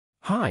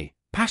Hi,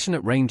 passionate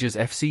Rangers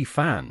FC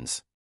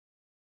fans.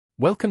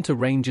 Welcome to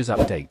Rangers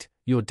Update,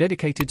 your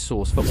dedicated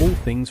source for all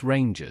things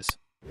Rangers.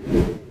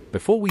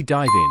 Before we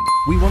dive in,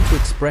 we want to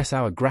express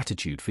our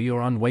gratitude for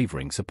your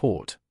unwavering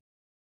support.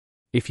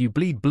 If you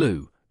bleed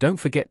blue, don't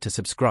forget to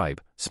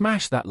subscribe,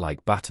 smash that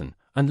like button,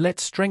 and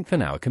let's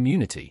strengthen our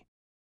community.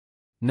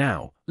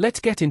 Now, let's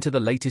get into the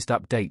latest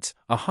updates.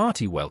 A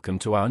hearty welcome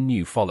to our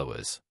new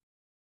followers.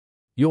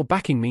 Your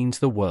backing means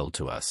the world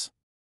to us.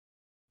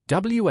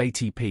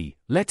 WATP,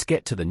 let's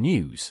get to the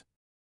news.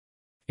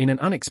 In an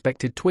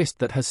unexpected twist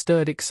that has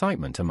stirred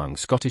excitement among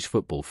Scottish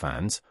football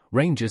fans,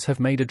 Rangers have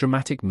made a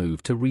dramatic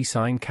move to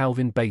re-sign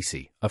Calvin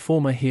Bassey, a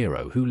former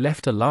hero who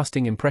left a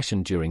lasting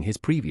impression during his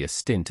previous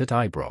stint at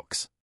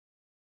Ibrox.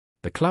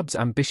 The club's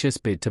ambitious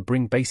bid to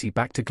bring Bassey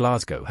back to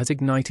Glasgow has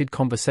ignited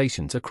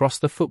conversations across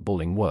the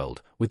footballing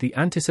world, with the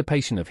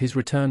anticipation of his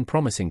return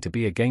promising to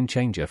be a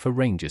game-changer for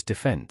Rangers'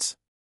 defence.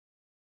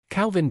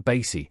 Calvin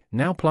Bassey,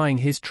 now plying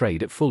his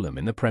trade at Fulham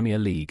in the Premier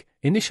League,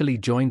 initially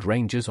joined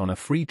Rangers on a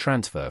free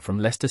transfer from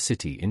Leicester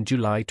City in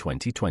July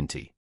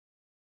 2020.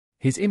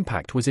 His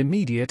impact was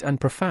immediate and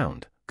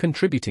profound,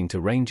 contributing to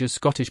Rangers'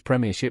 Scottish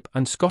Premiership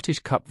and Scottish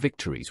Cup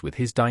victories with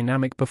his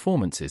dynamic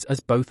performances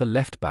as both a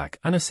left-back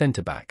and a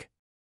centre-back.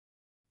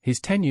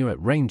 His tenure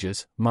at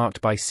Rangers,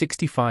 marked by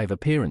 65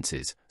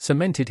 appearances,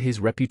 cemented his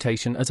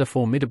reputation as a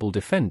formidable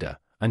defender,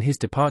 and his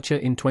departure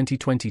in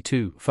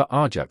 2022 for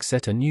Ajax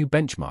set a new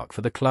benchmark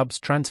for the club's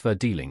transfer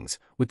dealings,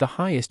 with the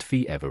highest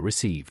fee ever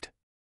received.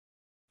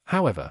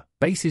 However,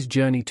 Bassey's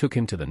journey took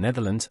him to the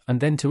Netherlands and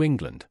then to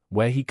England,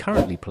 where he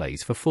currently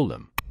plays for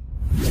Fulham.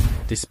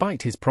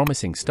 Despite his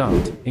promising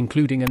start,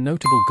 including a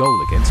notable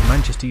goal against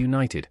Manchester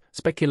United,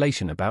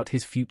 speculation about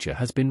his future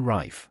has been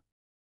rife.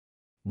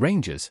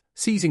 Rangers,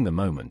 seizing the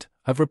moment,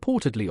 have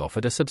reportedly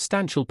offered a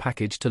substantial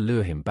package to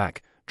lure him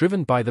back,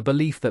 driven by the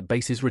belief that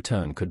Bassey's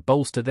return could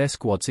bolster their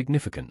squad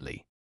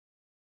significantly.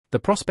 The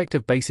prospect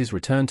of Bassey's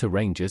return to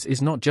Rangers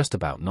is not just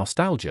about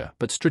nostalgia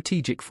but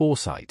strategic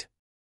foresight.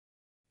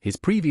 His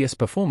previous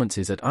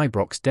performances at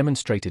Ibrox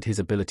demonstrated his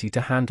ability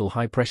to handle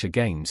high-pressure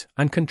games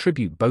and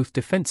contribute both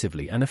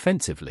defensively and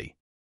offensively.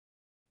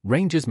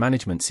 Rangers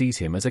management sees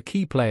him as a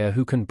key player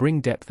who can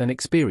bring depth and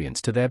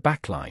experience to their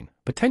backline,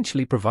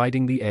 potentially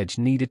providing the edge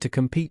needed to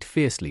compete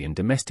fiercely in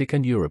domestic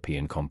and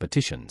European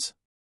competitions.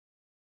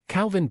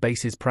 Calvin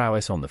Bassey's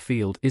prowess on the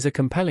field is a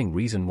compelling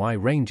reason why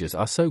Rangers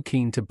are so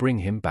keen to bring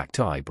him back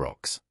to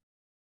Ibrox.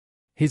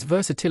 His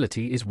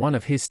versatility is one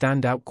of his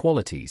standout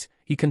qualities.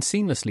 He can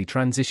seamlessly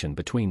transition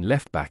between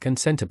left-back and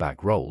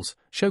centre-back roles,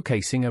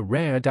 showcasing a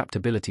rare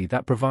adaptability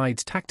that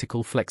provides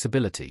tactical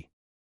flexibility.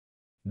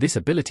 This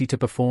ability to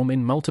perform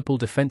in multiple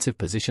defensive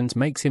positions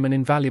makes him an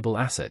invaluable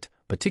asset,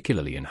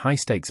 particularly in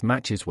high-stakes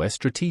matches where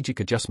strategic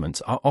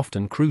adjustments are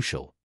often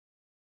crucial.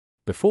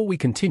 Before we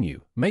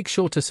continue, make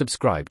sure to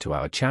subscribe to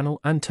our channel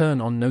and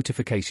turn on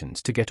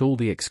notifications to get all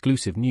the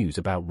exclusive news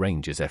about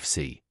Rangers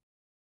FC.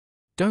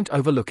 Don't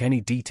overlook any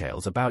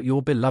details about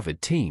your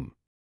beloved team.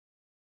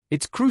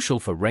 It's crucial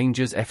for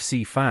Rangers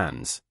FC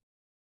fans.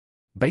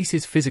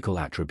 Bassey's physical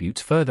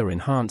attributes further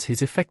enhance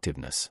his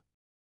effectiveness.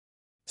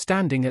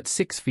 Standing at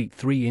 6 feet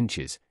 3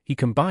 inches, he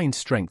combines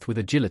strength with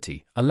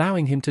agility,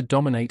 allowing him to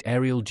dominate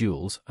aerial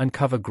duels and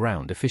cover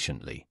ground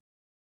efficiently.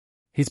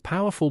 His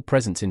powerful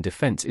presence in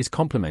defense is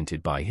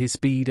complemented by his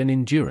speed and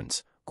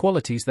endurance,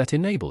 qualities that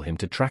enable him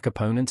to track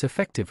opponents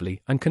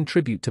effectively and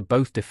contribute to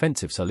both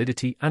defensive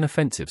solidity and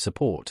offensive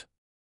support.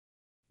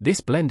 This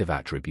blend of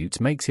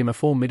attributes makes him a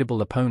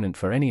formidable opponent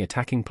for any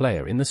attacking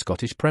player in the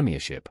Scottish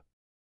Premiership.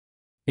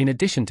 In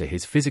addition to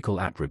his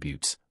physical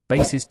attributes,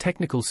 Bassey's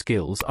technical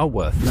skills are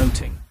worth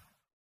noting.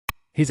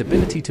 His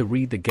ability to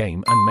read the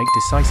game and make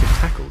decisive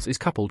tackles is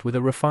coupled with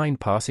a refined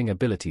passing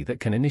ability that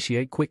can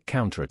initiate quick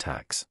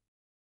counterattacks.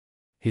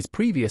 His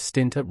previous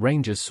stint at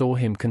Rangers saw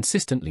him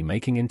consistently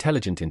making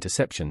intelligent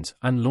interceptions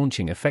and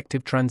launching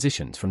effective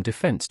transitions from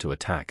defense to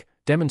attack,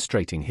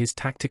 demonstrating his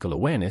tactical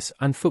awareness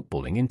and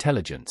footballing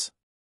intelligence.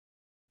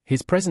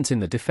 His presence in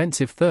the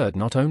defensive third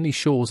not only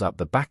shores up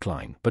the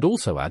backline but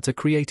also adds a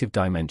creative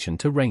dimension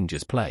to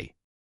Rangers' play.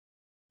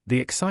 The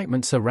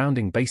excitement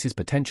surrounding Bassey's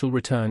potential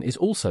return is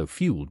also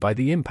fueled by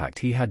the impact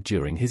he had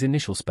during his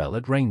initial spell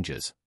at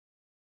Rangers.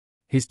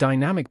 His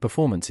dynamic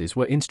performances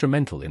were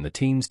instrumental in the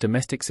team's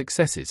domestic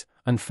successes,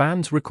 and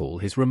fans recall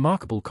his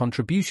remarkable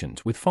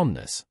contributions with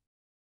fondness.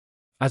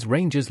 As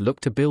Rangers look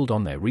to build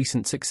on their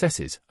recent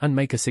successes and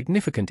make a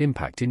significant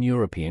impact in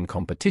European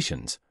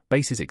competitions,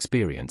 Bassey's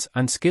experience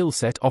and skill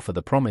set offer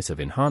the promise of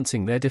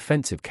enhancing their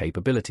defensive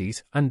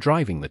capabilities and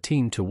driving the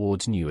team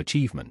towards new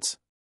achievements.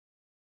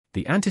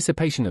 The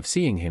anticipation of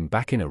seeing him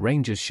back in a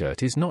Rangers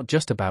shirt is not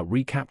just about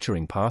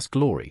recapturing past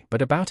glory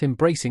but about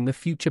embracing the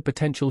future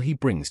potential he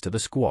brings to the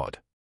squad.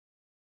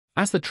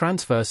 As the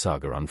transfer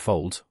saga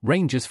unfolds,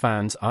 Rangers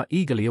fans are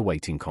eagerly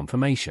awaiting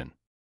confirmation.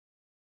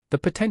 The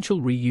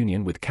potential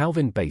reunion with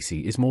Calvin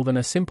Bassey is more than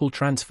a simple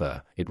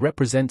transfer. It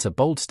represents a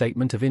bold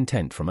statement of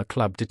intent from a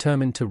club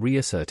determined to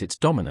reassert its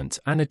dominance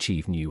and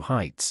achieve new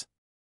heights.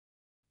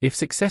 If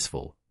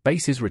successful,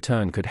 Bassey's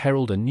return could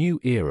herald a new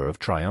era of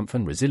triumph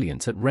and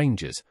resilience at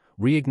Rangers,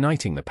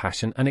 reigniting the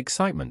passion and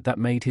excitement that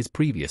made his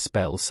previous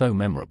spell so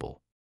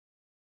memorable.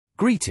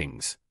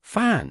 Greetings,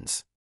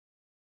 fans!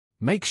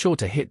 Make sure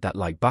to hit that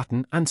like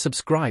button and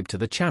subscribe to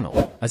the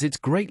channel, as it's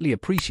greatly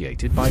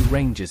appreciated by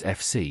Rangers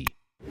FC.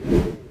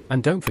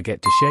 And don't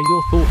forget to share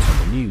your thoughts on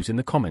the news in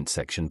the comments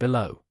section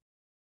below.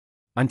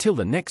 Until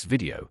the next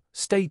video,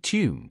 stay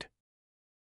tuned.